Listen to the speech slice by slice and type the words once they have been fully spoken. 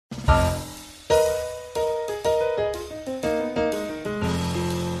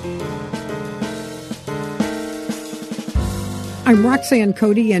I'm Roxanne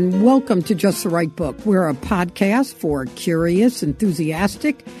Cody, and welcome to Just the Right Book. We're a podcast for curious,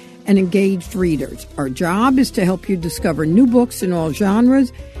 enthusiastic, and engaged readers. Our job is to help you discover new books in all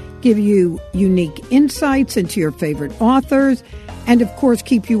genres, give you unique insights into your favorite authors, and, of course,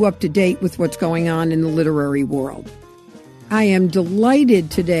 keep you up to date with what's going on in the literary world. I am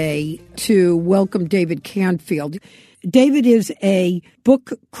delighted today to welcome David Canfield. David is a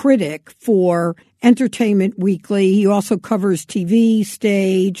book critic for Entertainment Weekly. He also covers TV,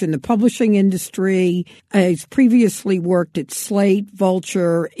 stage, and the publishing industry. He's previously worked at Slate,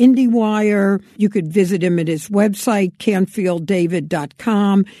 Vulture, IndieWire. You could visit him at his website,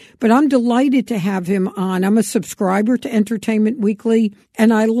 canfielddavid.com. But I'm delighted to have him on. I'm a subscriber to Entertainment Weekly,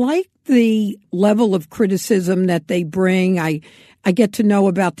 and I like the level of criticism that they bring. I get to know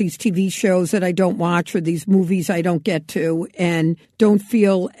about these TV shows that I don't watch or these movies I don't get to and don't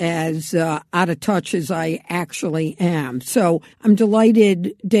feel as out of touch as I actually am. So I'm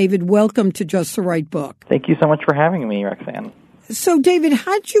delighted. David, welcome to Just the Right Book. Thank you so much for having me, Roxanne. So, David,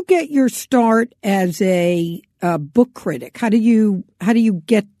 how did you get your start as a book critic? How do you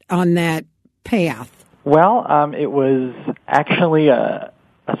get on that path? Well, it was actually a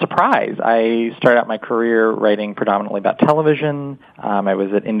surprise. I started out my career writing predominantly about television. I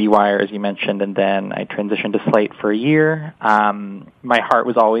was at IndieWire, as you mentioned, and then I transitioned to Slate for a year. My heart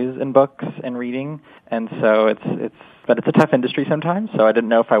was always in books and reading, and so it's a tough industry sometimes, so I didn't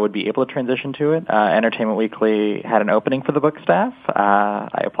know if I would be able to transition to it. Entertainment Weekly had an opening for the book staff.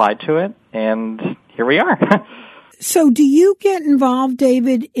 I applied to it, and here we are. So do you get involved,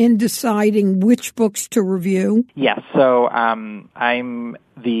 David, in deciding which books to review? Yes. So I'm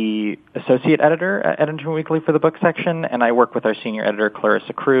the associate editor at Entertainment Weekly for the book section, and I work with our senior editor,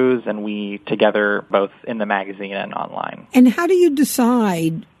 Clarissa Cruz, and we together both in the magazine and online. And how do you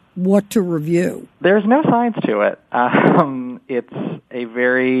decide what to review? There's no science to it. It's a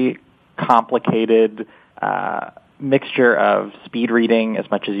very complicated mixture of speed reading as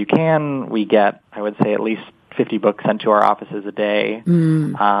much as you can. We get, I would say, at least 50 books sent to our offices a day.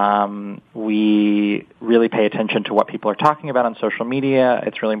 We really pay attention to what people are talking about on social media.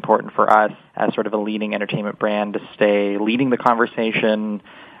 It's really important for us as sort of a leading entertainment brand to stay leading the conversation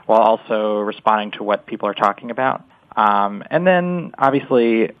while also responding to what people are talking about. And then,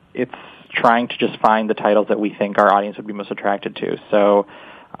 obviously, it's trying to just find the titles that we think our audience would be most attracted to. So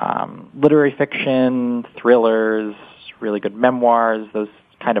literary fiction, thrillers, really good memoirs, those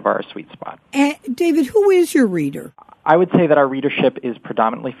kind of our sweet spot. David, who is your reader? I would say that our readership is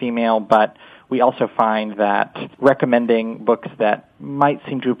predominantly female, but we also find that recommending books that might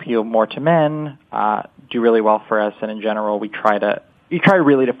seem to appeal more to men do really well for us, and in general, we try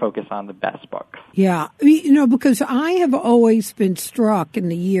really to focus on the best books. Yeah, because I have always been struck in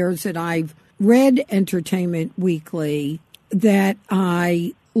the years that I've read Entertainment Weekly that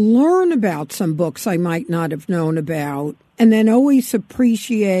I learn about some books I might not have known about, and then always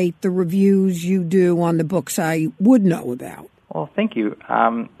appreciate the reviews you do on the books I would know about. Well, thank you.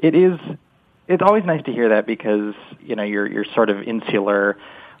 It's always nice to hear that because, you're sort of insular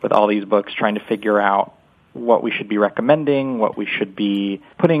with all these books trying to figure out what we should be recommending, what we should be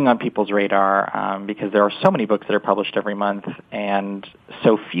putting on people's radar, because there are so many books that are published every month and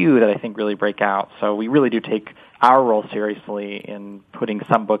so few that I think really break out. So we really do take our role seriously in putting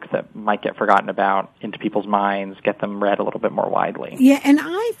some books that might get forgotten about into people's minds, get them read a little bit more widely. Yeah, and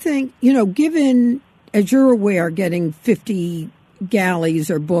I think, given, as you're aware, getting 50 galleys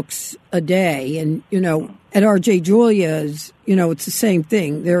or books a day, and, at R.J. Julia's, it's the same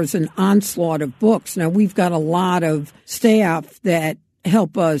thing. There's an onslaught of books. Now, we've got a lot of staff that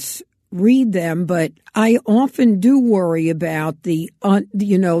help us read them, but I often do worry about the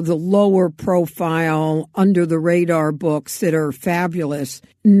lower profile, under the radar books that are fabulous,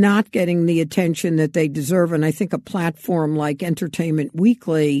 not getting the attention that they deserve. And I think a platform like Entertainment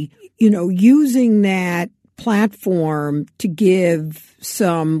Weekly, using that platform to give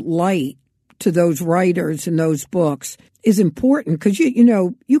some light to those writers and those books is important because,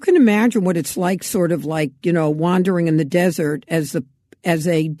 you can imagine what it's like, sort of like, wandering in the desert as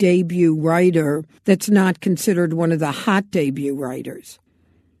a debut writer that's not considered one of the hot debut writers.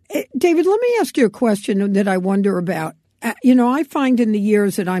 David, let me ask you a question that I wonder about. I find in the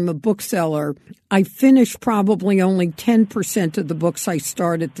years that I'm a bookseller, I finish probably only 10% of the books I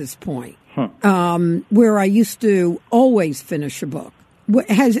start at this point, where I used to always finish a book.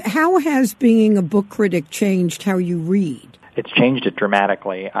 How has being a book critic changed how you read? It's changed it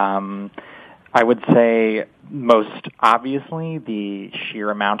dramatically. I would say most obviously the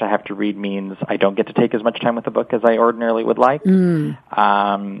sheer amount I have to read means I don't get to take as much time with the book as I ordinarily would like. And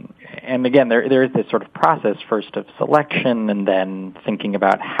again, there is this sort of process first of selection and then thinking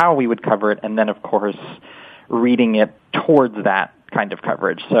about how we would cover it, and then of course reading it towards that kind of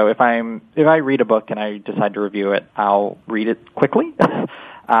coverage. So if I read a book and I decide to review it, I'll read it quickly.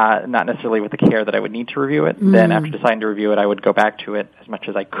 Not necessarily with the care that I would need to review it. Then after deciding to review it, I would go back to it as much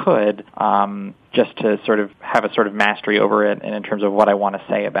as I could, just to sort of have a sort of mastery over it and in terms of what I want to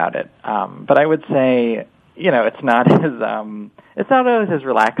say about it. But I would say, it's not always as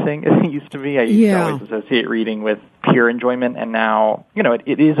relaxing as it used to be. I used to always associate reading with pure enjoyment, and now,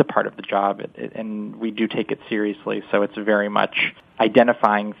 it is a part of the job, and we do take it seriously, so it's very much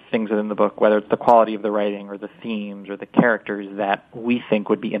identifying things within the book, whether it's the quality of the writing or the themes or the characters that we think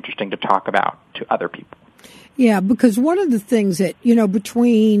would be interesting to talk about to other people. Yeah, because one of the things that,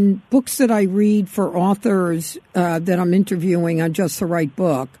 between books that I read for authors that I'm interviewing on Just the Right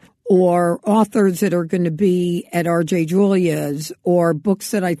Book, or authors that are going to be at R.J. Julia's, or books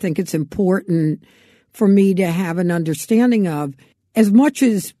that I think it's important for me to have an understanding of, as much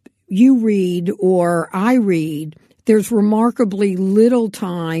as you read or I read, there's remarkably little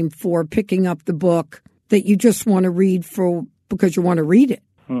time for picking up the book that you just want to read because you want to read it.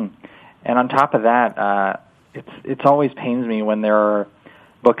 And on top of that, it's always pains me when there are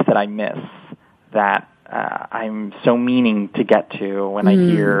books that I miss that I'm so meaning to get to when I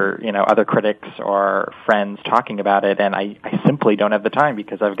hear, other critics or friends talking about it, and I simply don't have the time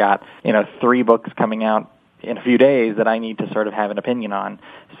because I've got, 3 books coming out in a few days that I need to sort of have an opinion on.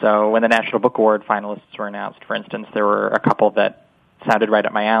 So when the National Book Award finalists were announced, for instance, there were a couple that sounded right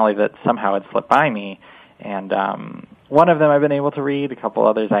up my alley that somehow had slipped by me, and one of them I've been able to read, a couple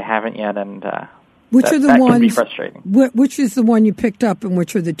others I haven't yet, and which are the ones, can be frustrating. Which is the one you picked up, and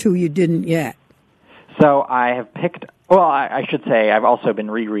which are the 2 you didn't yet? So I have picked, I should say I've also been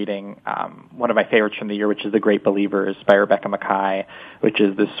rereading one of my favorites from the year, which is The Great Believers by Rebecca Makkai, which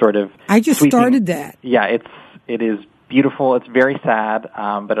is this sort of I just started that. Yeah, it is beautiful. It's very sad,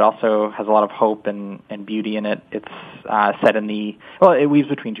 but it also has a lot of hope and beauty in it. It's set in it weaves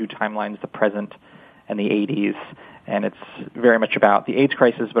between 2 timelines, the present and the 80s, and it's very much about the AIDS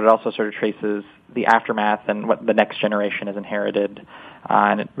crisis, but it also sort of traces the aftermath and what the next generation has inherited.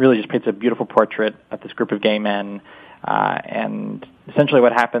 And it really just paints a beautiful portrait of this group of gay men and essentially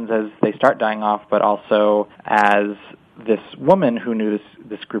what happens as they start dying off, but also as this woman who knew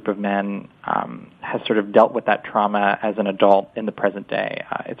this group of men has sort of dealt with that trauma as an adult in the present day.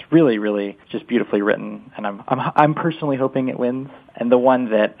 It's really, really just beautifully written, and I'm personally hoping it wins. And the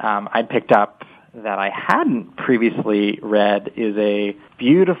one that I picked up that I hadn't previously read is a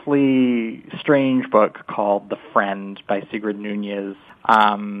beautifully strange book called The Friend by Sigrid Nunez.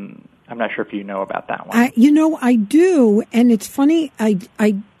 I'm not sure if you know about that one. I do, and it's funny.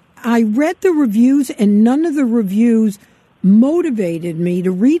 I read the reviews, and none of the reviews motivated me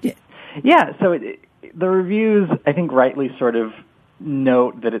to read it. Yeah, so the reviews, I think, rightly sort of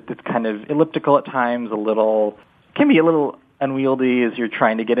note that it's kind of elliptical at times, can be a little unwieldy as you're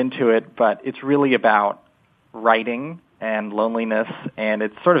trying to get into it, but it's really about writing and loneliness, and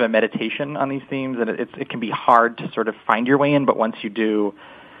it's sort of a meditation on these themes, and it can be hard to sort of find your way in, but once you do,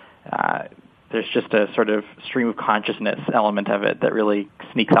 there's just a sort of stream of consciousness element of it that really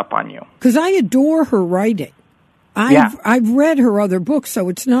sneaks up on you. Because I adore her writing. I've read her other books, so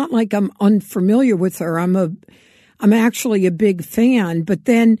it's not like I'm unfamiliar with her. I'm actually a big fan. But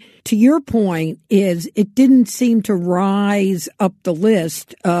then, to your point, it didn't seem to rise up the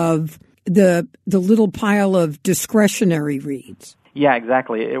list of the little pile of discretionary reads. Yeah,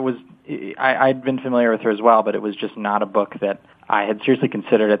 exactly. I'd been familiar with her as well, but it was just not a book that I had seriously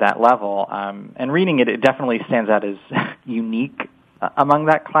considered at that level. And reading it definitely stands out as unique among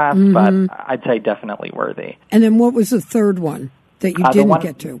that class, but I'd say definitely worthy. And then what was the third one that you didn't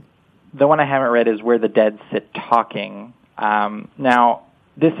get to? The one I haven't read is Where the Dead Sit Talking. Now,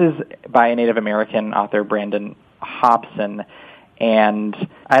 this is by a Native American author, Brandon Hobson, and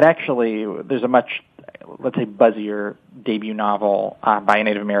there's a much, let's say, buzzier debut novel by a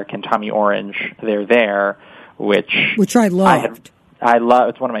Native American, Tommy Orange, They're There, which I loved.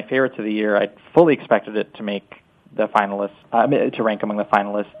 It's one of my favorites of the year. I fully expected it to make the finalists, to rank among the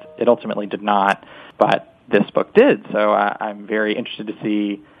finalists. It ultimately did not, but this book did, so I'm very interested to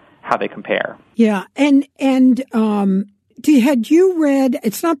see how they compare. Yeah, and had you read?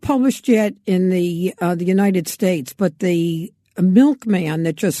 It's not published yet in the United States, but the Milkman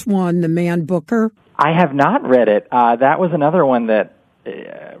that just won the Man Booker. I have not read it. That was another one that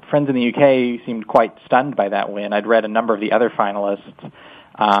friends in the UK seemed quite stunned by that win. I'd read a number of the other finalists,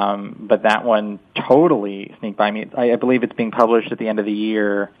 But that one totally sneaked by me. I believe it's being published at the end of the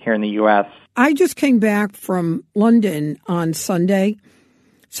year here in the U.S. I just came back from London on Sunday,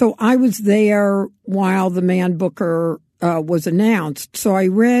 so I was there while the Man Booker was announced. So I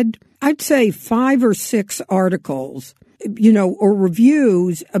read, I'd say 5 or 6 articles, or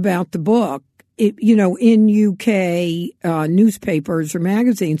reviews about the book, in UK newspapers or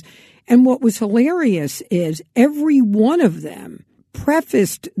magazines. And what was hilarious is every one of them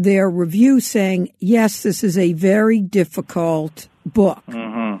prefaced their review saying, yes, this is a very difficult book.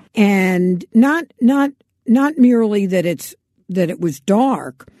 Mm-hmm. And not merely that it was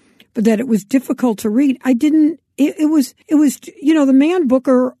dark, but that it was difficult to read. It was, the Man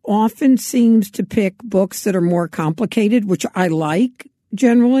Booker often seems to pick books that are more complicated, which I like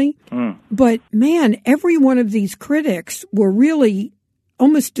generally. Mm. But man, every one of these critics were really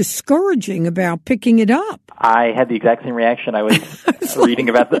almost discouraging about picking it up. I had the exact same reaction. I was reading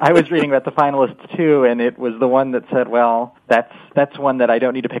about the finalists too, and it was the one that said, "Well, that's one that I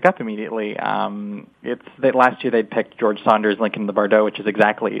don't need to pick up immediately." It's that last year they'd picked George Saunders' Lincoln in the Bardo, which is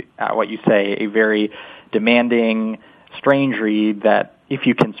exactly what you say, a very demanding, strange read that if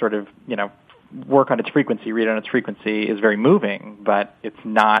you can sort of work on its frequency, read on its frequency, is very moving, but it's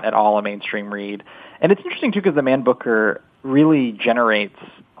not at all a mainstream read. And it's interesting too because the Man Booker really generates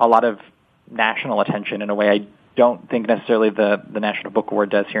a lot of national attention in a way I don't think necessarily the National Book Award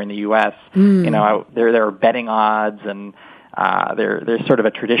does here in the U.S. Mm. There are betting odds, and there's sort of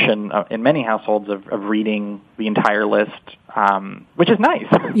a tradition in many households of reading the entire list, which is nice.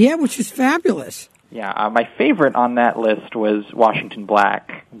 Yeah, which is fabulous. Yeah, my favorite on that list was Washington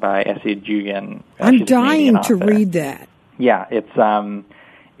Black by Essie Jugan. I'm dying to read that. Yeah, it's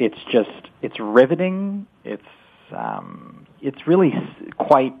riveting. It's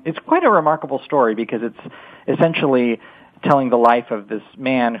quite a remarkable story because it's essentially telling the life of this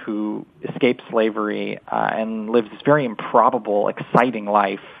man who escaped slavery and lives this very improbable, exciting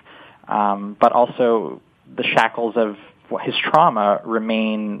life, but also the shackles of his trauma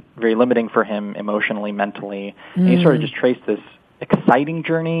remain very limiting for him emotionally, mentally. Mm. And you sort of just trace this exciting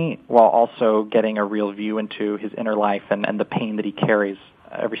journey while also getting a real view into his inner life and the pain that he carries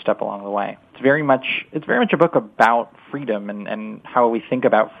every step along the way. It's very much a book about freedom and how we think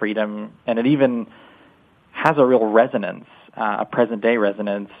about freedom, and it even has a real resonance, a present-day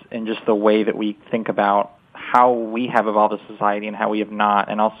resonance in just the way that we think about how we have evolved as a society and how we have not,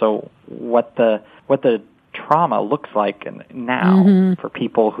 and also what the trauma looks like now mm-hmm. for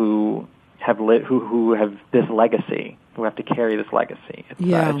people who have who have this legacy, who have to carry this legacy.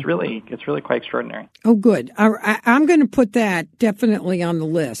 It's really quite extraordinary. Oh, good. I'm going to put that definitely on the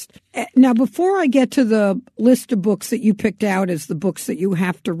list. Now, before I get to the list of books that you picked out as the books that you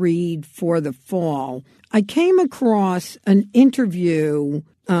have to read for the fall, I came across an interview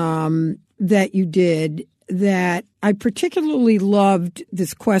that you did that I particularly loved.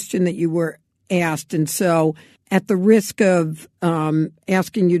 This question that you were asked, and so at the risk of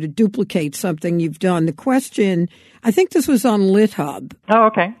asking you to duplicate something you've done, the question, I think this was on LitHub. Oh,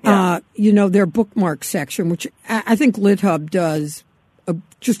 okay. Yeah. Their bookmark section, which I think LitHub does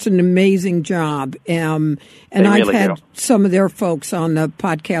just an amazing job. And I've had some of their folks on the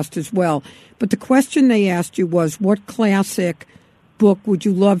podcast as well. But the question they asked you was, what classic book would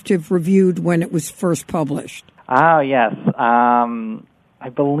you love to have reviewed when it was first published? Oh, yes. I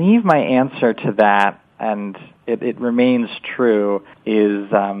believe my answer to that, and it remains true, is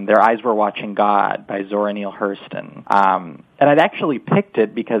Their Eyes Were Watching God by Zora Neale Hurston. And I'd actually picked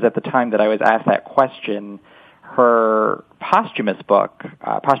it because at the time that I was asked that question, her posthumous book,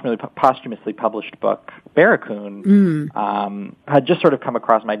 posthumously published book, Barracoon, had just sort of come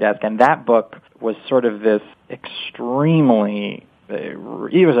across my desk. And that book was sort of this extremely, it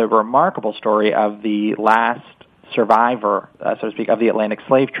was a remarkable story of the last survivor, so to speak, of the Atlantic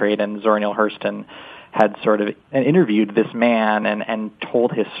slave trade, and Zora Neale Hurston had sort of interviewed this man and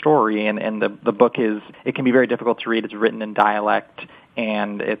told his story, and the book it can be very difficult to read. It's written in dialect,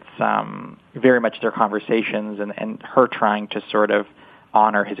 and it's very much their conversations and her trying to sort of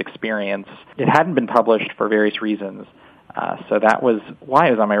honor his experience. It hadn't been published for various reasons, so that was why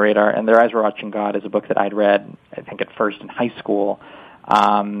it was on my radar, and Their Eyes Were Watching God is a book that I'd read, I think, at first in high school.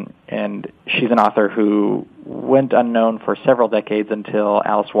 And she's an author who went unknown for several decades until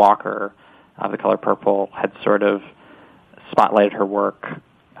Alice Walker of The Color Purple had sort of spotlighted her work,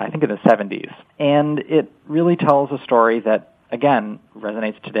 I think in the 70s. And it really tells a story that, again,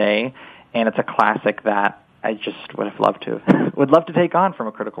 resonates today, and it's a classic that I just would love to take on from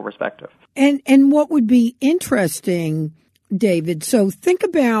a critical perspective. And what would be interesting, David, so think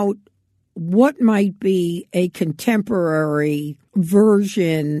about what might be a contemporary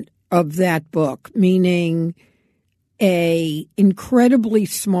version of that book, meaning a incredibly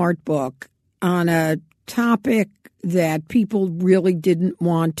smart book on a topic that people really didn't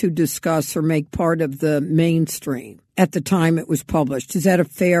want to discuss or make part of the mainstream at the time it was published. Is that a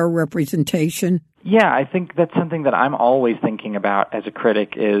fair representation? Yeah, I think that's something that I'm always thinking about as a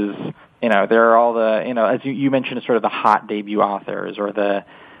critic is, there are all the, as you mentioned, sort of the hot debut authors or the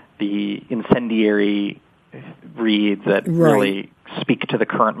incendiary reads that really speak to the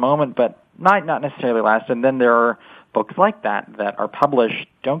current moment, but not necessarily last. And then there are books like that are published,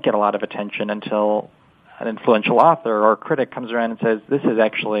 don't get a lot of attention until an influential author or critic comes around and says, this is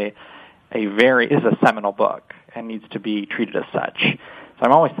actually is a seminal book and needs to be treated as such. So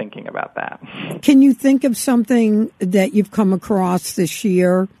I'm always thinking about that. Can you think of something that you've come across this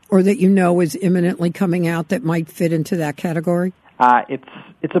year or that is imminently coming out that might fit into that category?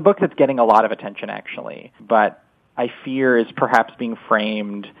 It's a book that's getting a lot of attention, actually, but I fear is perhaps being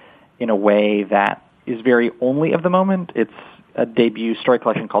framed in a way that is very only of the moment. It's a debut story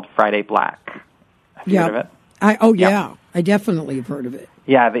collection called Friday Black. Have you heard of it? Yeah. I definitely have heard of it.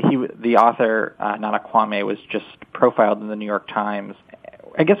 Yeah, the author, Nana Kwame, was just profiled in the New York Times.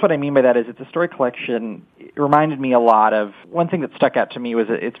 I guess what I mean by that is it's a story collection. It reminded me a lot of, one thing that stuck out to me was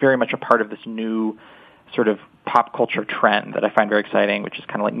that it's very much a part of this new sort of pop culture trend that I find very exciting, which is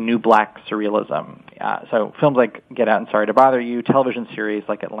kind of like new black surrealism. So films like Get Out and Sorry to Bother You, television series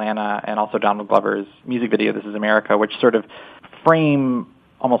like Atlanta, and also Donald Glover's music video, This Is America, which sort of frame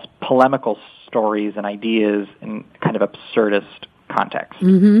almost polemical stories and ideas in kind of absurdist context.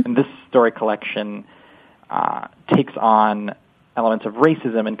 Mm-hmm. And this story collection takes on elements of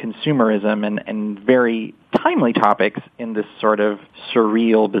racism and consumerism and very timely topics in this sort of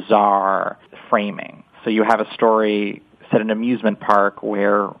surreal, bizarre framing. So you have a story set in an amusement park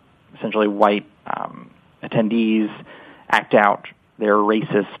where essentially white attendees act out their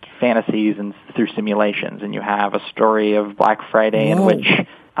racist fantasies through simulations. And you have a story of Black Friday in which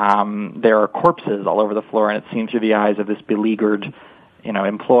there are corpses all over the floor, and it's seen through the eyes of this beleaguered,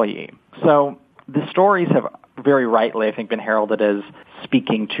 employee. So the stories have very rightly, I think, been heralded as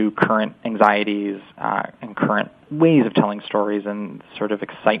speaking to current anxieties and current ways of telling stories and sort of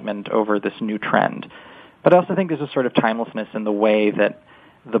excitement over this new trend. But I also think there's a sort of timelessness in the way that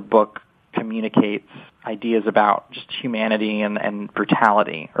the book communicates ideas about just humanity and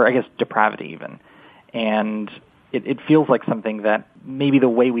brutality, or I guess depravity even. And it feels like something that maybe the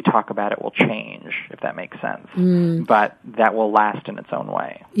way we talk about it will change, if that makes sense. But that will last in its own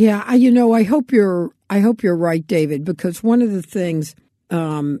way. Yeah, I hope you're right, David, because one of the things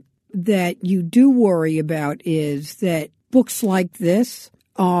that you do worry about is that books like this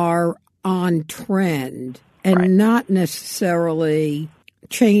are on trend and not necessarily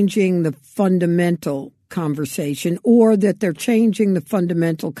changing the fundamental conversation, or that they're changing the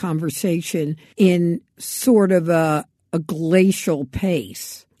fundamental conversation in sort of a glacial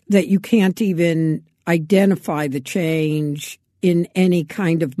pace, that you can't even identify the change in any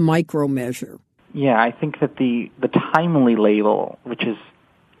kind of micro measure. Yeah, I think that the timely label, which is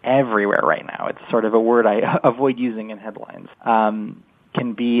everywhere right now, it's sort of a word I avoid using in headlines,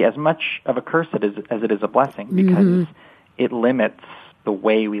 can be as much of a curse as it is a blessing, because it limits the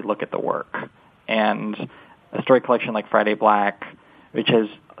way we look at the work. And a story collection like Friday Black, which has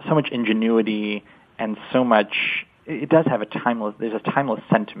so much ingenuity and so much, it does have there's a timeless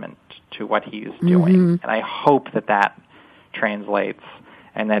sentiment to what he's doing. And I hope that translates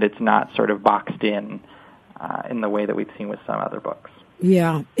and that it's not sort of boxed in the way that we've seen with some other books.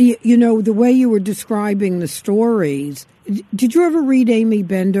 Yeah. The way you were describing the stories, did you ever read Amy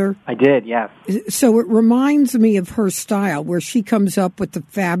Bender? I did, yes. So it reminds me of her style, where she comes up with the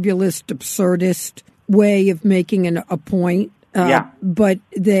fabulous, absurdist way of making a point. But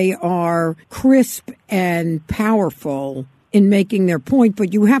they are crisp and powerful in making their point,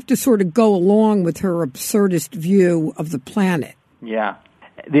 but you have to sort of go along with her absurdist view of the planet. Yeah.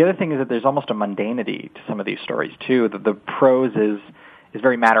 The other thing is that there's almost a mundanity to some of these stories, too. The prose is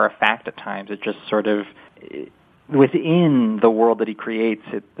very matter-of-fact at times. It just sort of, within the world that he creates,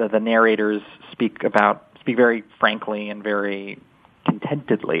 the narrators speak very frankly and very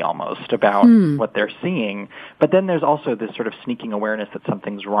contentedly almost about what they're seeing. But then there's also this sort of sneaking awareness that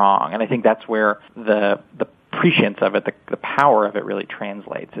something's wrong. And I think that's where the prescience of it, the power of it really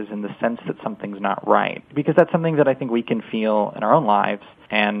translates, is in the sense that something's not right. Because that's something that I think we can feel in our own lives,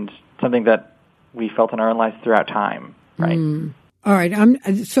 and something that we felt in our own lives throughout time, right? All right.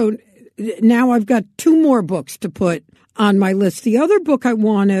 So now I've got two more books to put on my list. The other book I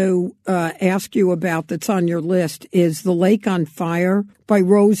want to ask you about that's on your list is The Lake on Fire by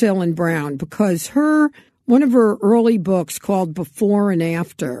Rose Ellen Brown, because one one of her early books called Before and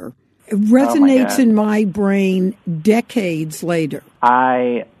After. It resonates in my brain decades later.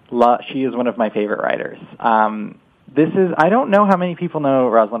 She is one of my favorite writers. I don't know how many people know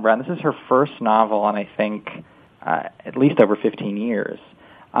Rosalind Brown. This is her first novel, and I think at least over 15 years.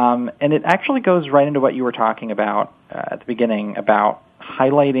 And it actually goes right into what you were talking about at the beginning, about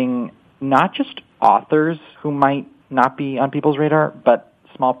highlighting not just authors who might not be on people's radar, but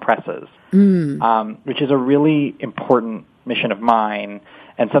small presses, which is a really important mission of mine,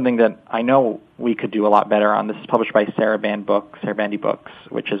 and something that I know we could do a lot better on. This is published by Sarah Bandy Books,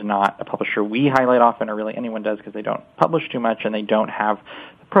 which is not a publisher we highlight often, or really anyone does, because they don't publish too much and they don't have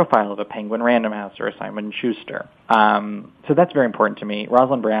the profile of a Penguin Random House or a Simon & Schuster. So that's very important to me.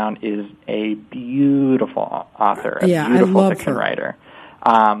 Rosalind Brown is a beautiful author, a beautiful fiction writer.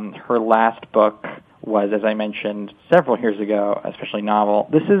 Her last book was, as I mentioned several years ago, especially novel.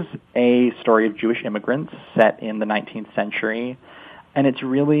 This is a story of Jewish immigrants set in the 19th century, and it's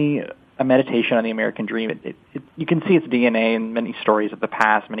really a meditation on the American dream. You can see its DNA in many stories of the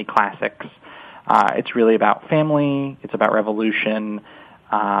past, many classics. It's really about family, it's about revolution,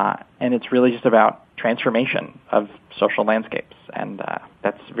 and it's really just about transformation of social landscapes, and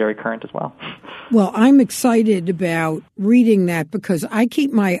that's very current as well. Well, I'm excited about reading that because I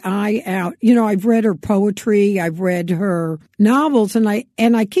keep my eye out. You know, I've read her poetry, I've read her novels, and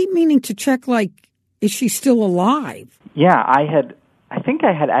I keep meaning to check, like, is she still alive? Yeah, I think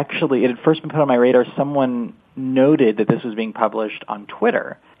I had actually, it had first been put on my radar. Someone noted that this was being published on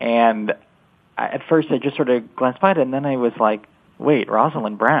Twitter, and at first I just sort of glanced by it, and then I was like, wait,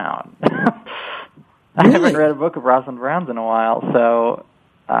 Rosalind Brown. I haven't read a book of Rosalind Brown's in a while, so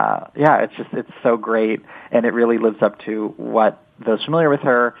it's so great, and it really lives up to what those familiar with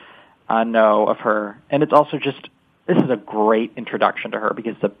her know of her. And it's also just, this is a great introduction to her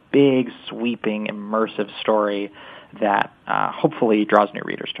because it's a big, sweeping, immersive story that hopefully draws new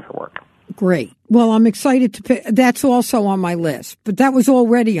readers to her work. Great. Well, I'm excited to pick. That's also on my list, but that was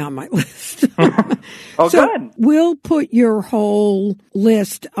already on my list. Oh, so good. We'll put your whole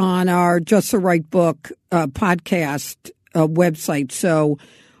list on our Just the Right Book podcast website so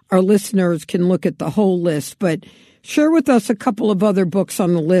our listeners can look at the whole list. But share with us a couple of other books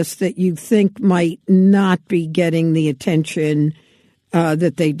on the list that you think might not be getting the attention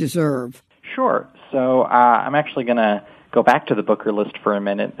that they deserve. Sure. So I'm actually going to go back to the Booker list for a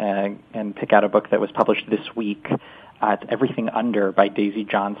minute and pick out a book that was published this week. It's Everything Under by Daisy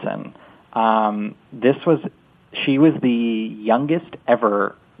Johnson. She was the youngest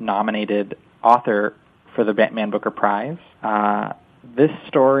ever nominated author for the Man Booker Prize. This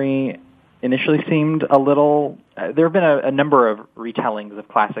story initially seemed a little... there have been a number of retellings of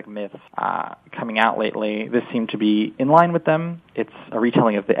classic myths coming out lately. This seemed to be in line with them. It's a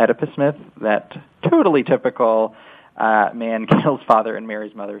retelling of the Oedipus myth, that totally typical man kills father and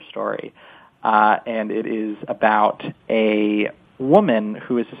marries mother story. And it is about a woman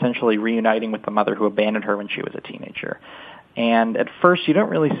who is essentially reuniting with the mother who abandoned her when she was a teenager. And at first, you don't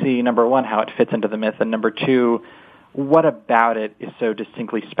really see, number one, how it fits into the myth, and number two, what about it is so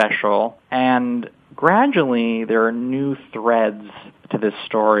distinctly special. And gradually, there are new threads to this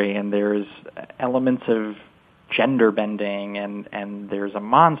story, and there's elements of gender bending, and there's a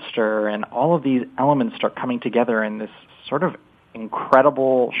monster, and all of these elements start coming together in this sort of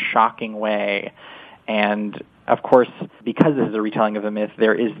incredible, shocking way. And, of course, because this is a retelling of a myth,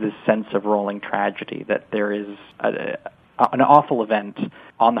 there is this sense of rolling tragedy, that there is an awful event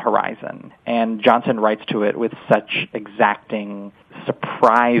on the horizon. And Johnson writes to it with such exacting,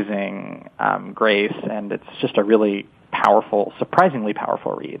 surprising grace, and it's just a really powerful, surprisingly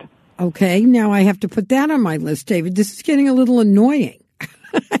powerful read. Okay, now I have to put that on my list, David. This is getting a little annoying.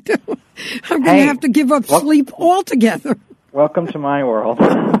 I'm going to have to give up sleep altogether. Welcome to my world.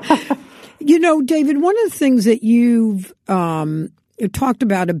 You know, David, one of the things that you've talked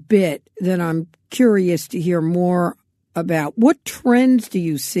about a bit that I'm curious to hear more about, what trends do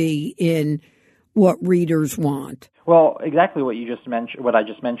you see in what readers want? Well, exactly what you just mentioned. What I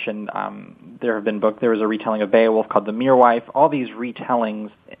just mentioned. There was a retelling of Beowulf called The Mere-Wife. All these retellings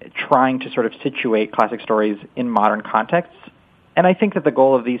trying to sort of situate classic stories in modern contexts. And I think that the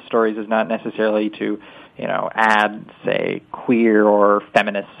goal of these stories is not necessarily to, add, say, queer or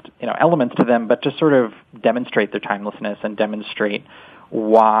feminist, elements to them, but to sort of demonstrate their timelessness and demonstrate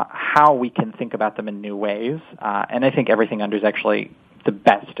how we can think about them in new ways. And I think Everything Under is actually the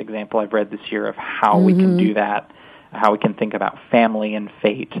best example I've read this year of how we can do that, how we can think about family and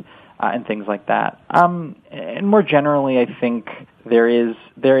fate and things like that. And more generally, I think there is,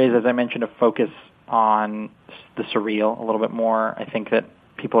 as I mentioned, a focus on the surreal a little bit more. I think that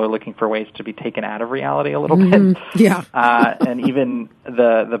people are looking for ways to be taken out of reality a little bit. Yeah. And even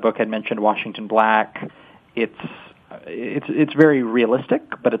the book had mentioned Washington Black. It's very realistic,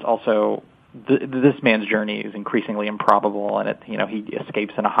 but it's also this man's journey is increasingly improbable, and he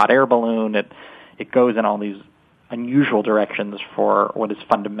escapes in a hot air balloon. It goes in all these unusual directions for what is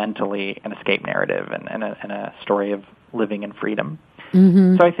fundamentally an escape narrative and a story of living in freedom.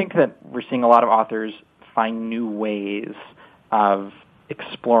 Mm-hmm. So I think that we're seeing a lot of authors find new ways of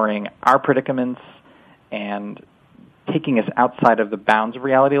exploring our predicaments and taking us outside of the bounds of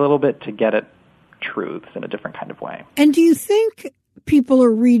reality a little bit to get at truths in a different kind of way. And do you think people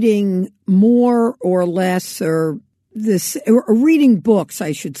are reading more or less, or reading books,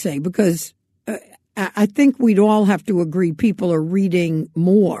 I should say, because I think we'd all have to agree people are reading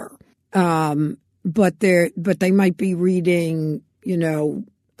more, but they might be reading,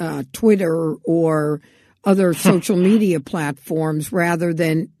 Twitter or other social media platforms rather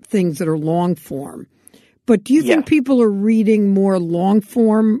than things that are long form. But do you think people are reading more long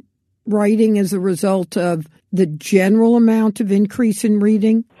form writing as a result of the general amount of increase in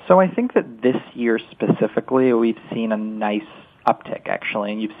reading? So I think that this year specifically, we've seen a nice uptick,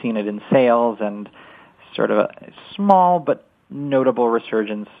 actually, and you've seen it in sales and sort of a small but notable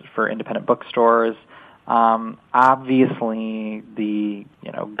resurgence for independent bookstores. Obviously, the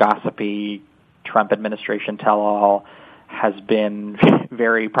gossipy Trump administration tell-all has been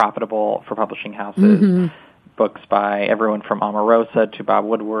very profitable for publishing houses. Mm-hmm. Books by everyone from Omarosa to Bob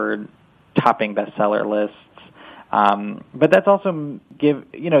Woodward, topping bestseller lists. But that's also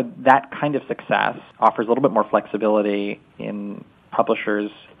that kind of success offers a little bit more flexibility in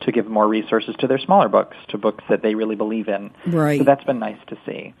publishers to give more resources to their smaller books, to books that they really believe in. Right. So that's been nice to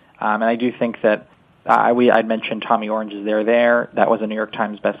see. And I do think that I'd mentioned Tommy Orange's There. That was a New York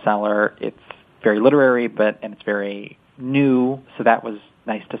Times bestseller. It's very literary, and it's very new, so that was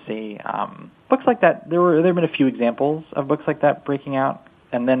nice to see. Books like that, there have been a few examples of books like that breaking out.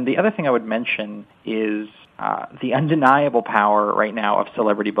 And then the other thing I would mention is the undeniable power right now of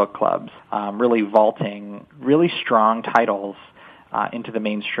celebrity book clubs, really vaulting really strong titles into the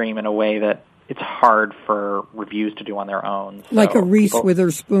mainstream in a way that it's hard for reviews to do on their own. So like a Reese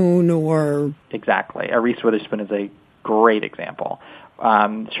Witherspoon or... Exactly. A Reese Witherspoon is a great example.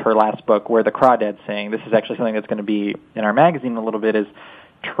 Her last book, Where the Crawdads Sing, this is actually something that's going to be in our magazine a little bit, is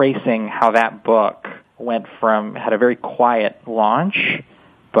tracing how that book had a very quiet launch,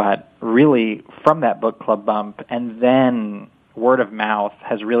 but really from that book club bump, and then word of mouth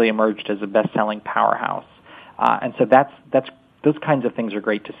has really emerged as a best-selling powerhouse. And so those kinds of things are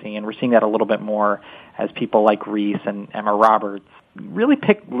great to see, and we're seeing that a little bit more as people like Reese and Emma Roberts really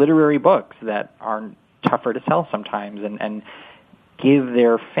pick literary books that are tougher to sell sometimes and give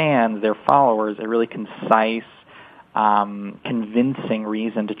their fans, their followers, a really concise, convincing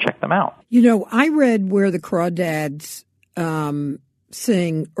reason to check them out. I read Where the Crawdads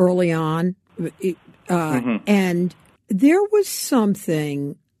Sing early on, and there was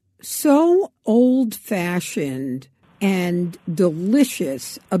something so old-fashioned and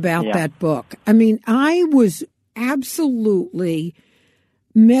delicious about that book. I mean, I was absolutely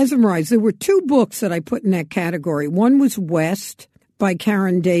mesmerized. There were two books that I put in that category. One was West by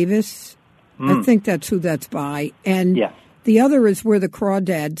Karen Davis. I think that's who that's by. And the other is Where the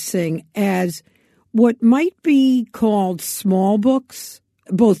Crawdads Sing, as what might be called small books,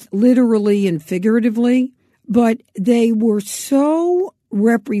 both literally and figuratively, but they were so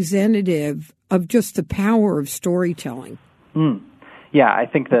representative of just the power of storytelling. Yeah, I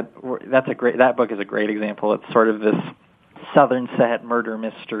think that book is a great example. It's sort of this Southern set murder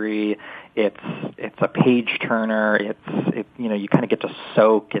mystery. It's a page turner. You kind of get to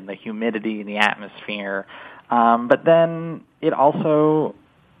soak in the humidity and the atmosphere. But then it also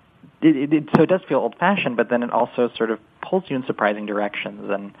so it does feel old fashioned, but then it also sort of pulls you in surprising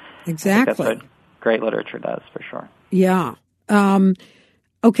directions, and exactly I think that's what great literature does for sure. Yeah.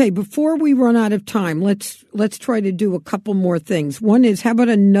 Okay, before we run out of time, let's try to do a couple more things. One is, how about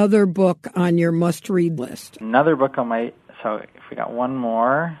another book on your must-read list? Another book on so if we got one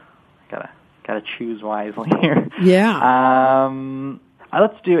more, gotta choose wisely here. Yeah.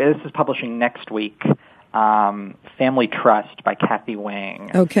 Let's do, this is publishing next week, Family Trust by Kathy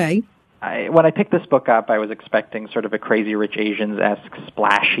Wang. Okay. When I picked this book up, I was expecting sort of a Crazy Rich Asians-esque,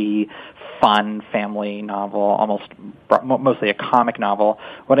 splashy, fun family novel, mostly a comic novel.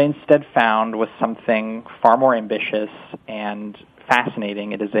 What I instead found was something far more ambitious and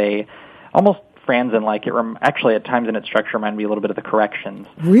fascinating. It is almost Franzen-like. Actually, at times in its structure, reminded me a little bit of The Corrections.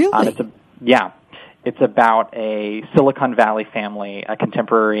 Really? It's about a Silicon Valley family, a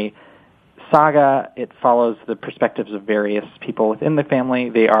contemporary saga. It follows the perspectives of various people within the family.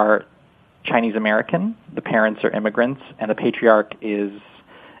 They are Chinese American, the parents are immigrants, and the patriarch is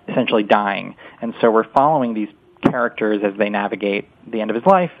essentially dying. And so we're following these characters as they navigate the end of his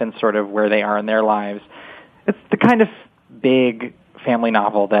life and sort of where they are in their lives. It's the kind of big family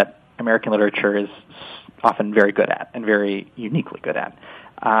novel that American literature is often very good at and very uniquely good at.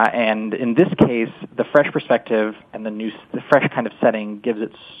 And in this case, the fresh perspective and the fresh kind of setting gives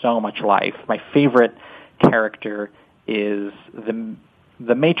it so much life. My favorite character is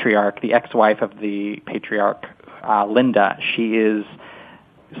the matriarch, the ex-wife of the patriarch, Linda. She is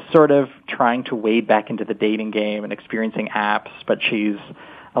sort of trying to wade back into the dating game and experiencing apps, but she's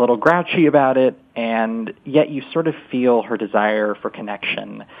a little grouchy about it, and yet you sort of feel her desire for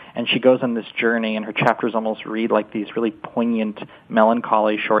connection. And she goes on this journey, and her chapters almost read like these really poignant,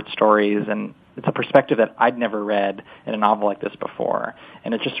 melancholy short stories, and it's a perspective that I'd never read in a novel like this before,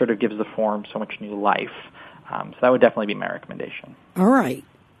 and it just sort of gives the form so much new life. So that would definitely be my recommendation. All right.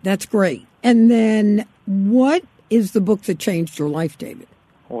 That's great. And then what is the book that changed your life, David?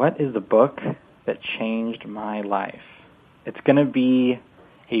 What is the book that changed my life? It's going to be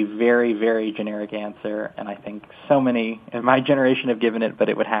a very, very generic answer, and I think so many in my generation have given it, but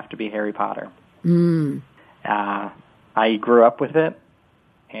it would have to be Harry Potter. I grew up with it,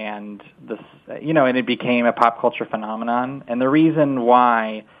 and and it became a pop culture phenomenon. And the reason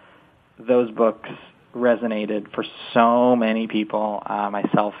why those books resonated for so many people,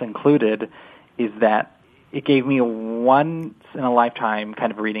 myself included, is that it gave me a once-in-a-lifetime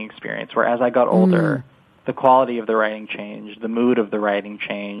kind of reading experience, where as I got older, the quality of the writing changed, the mood of the writing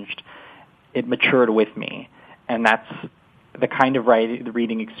changed, it matured with me. And that's the kind of the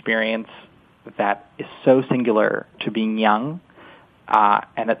reading experience that is so singular to being young,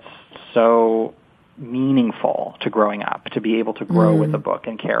 and it's so meaningful to growing up, to be able to grow with a book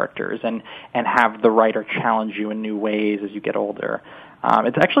and characters and have the writer challenge you in new ways as you get older.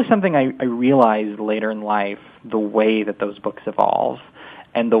 It's actually something I realized later in life, the way that those books evolve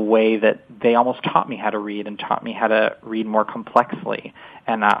and the way that they almost taught me how to read and taught me how to read more complexly.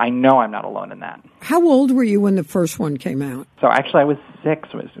 And I know I'm not alone in that. How old were you when the first one came out? So actually I was 6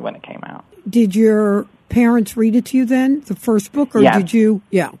 when it came out. Did your parents read it to you then, the first book, or did you?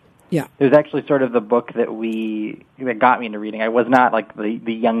 Yeah. It was actually sort of the book that got me into reading. I was not like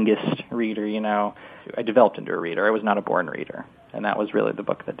the youngest reader, I developed into a reader. I was not a born reader. And that was really the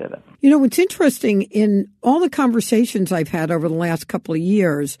book that did it. What's interesting, in all the conversations I've had over the last couple of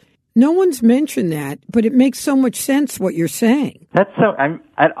years, no one's mentioned that, but it makes so much sense what you're saying. It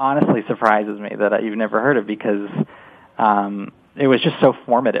honestly surprises me that you've never heard of, because it was just so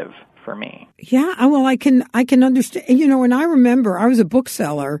formative for me. Yeah, well, I can understand. And I remember I was a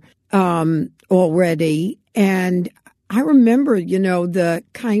bookseller already, and I remember, the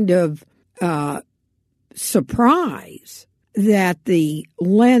kind of surprise that the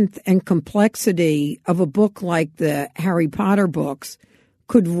length and complexity of a book like the Harry Potter books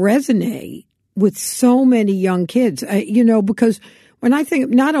could resonate with so many young kids. Because when I think,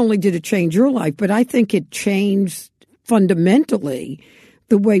 not only did it change your life, but I think it changed fundamentally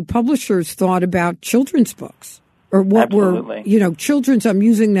the way publishers thought about children's books, or what Absolutely. were, children's. I'm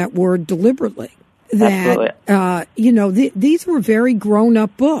using that word deliberately. That, these were very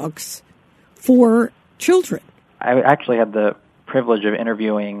grown-up books for children. I actually had the privilege of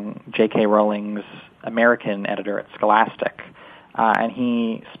interviewing J.K. Rowling's American editor at Scholastic, and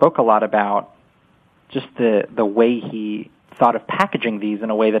he spoke a lot about just the way he thought of packaging these in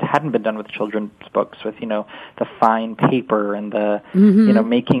a way that hadn't been done with children's books, with the fine paper and the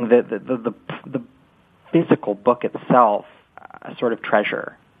making the physical book itself a sort of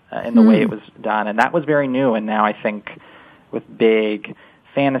treasure in the way it was done, and that was very new. And now I think with big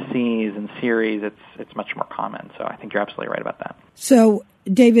fantasies and series, it's much more common. So I think you're absolutely right about that. So,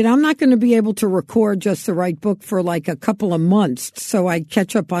 David, I'm not going to be able to record Just the Right Book for like a couple of months, so I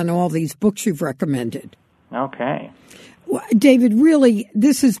catch up on all these books you've recommended. Okay. Well, David, really,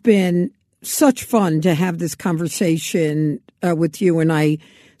 this has been such fun to have this conversation with you, and I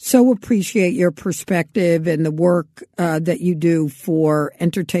so appreciate your perspective and the work that you do for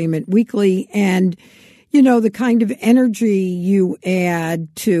Entertainment Weekly, and the kind of energy you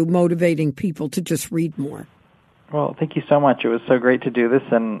add to motivating people to just read more. Well, thank you so much. It was so great to do this,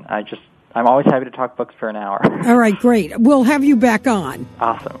 and I'm always happy to talk books for an hour. All right, great. We'll have you back on.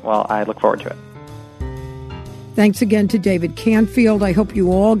 Awesome. Well, I look forward to it. Thanks again to David Canfield. I hope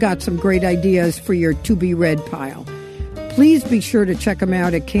you all got some great ideas for your to-be-read pile. Please be sure to check him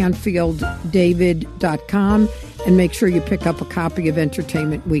out at CanfieldDavid.com and make sure you pick up a copy of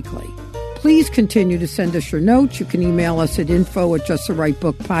Entertainment Weekly. Please continue to send us your notes. You can email us at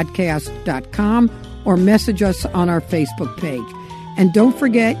info@justtherightbookpodcast.com or message us on our Facebook page. And don't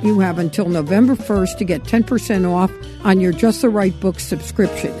forget, you have until November 1st to get 10% off on your Just the Right Book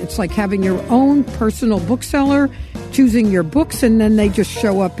subscription. It's like having your own personal bookseller, choosing your books, and then they just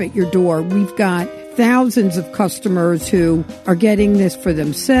show up at your door. We've got thousands of customers who are getting this for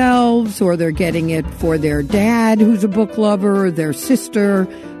themselves, or they're getting it for their dad, who's a book lover, their sister,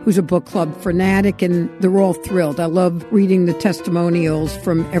 who's a book club fanatic, and they're all thrilled. I love reading the testimonials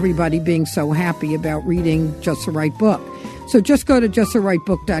from everybody being so happy about reading Just the Right Book. So just go to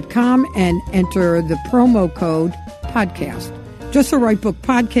justtherightbook.com and enter the promo code podcast. Just the Right Book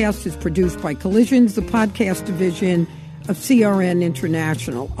podcast is produced by Collisions, the podcast division of CRN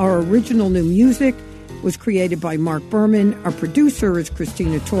International. Our original new music was created by Mark Berman. Our producer is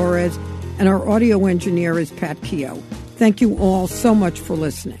Christina Torres, and our audio engineer is Pat Keogh. Thank you all so much for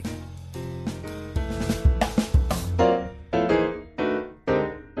listening.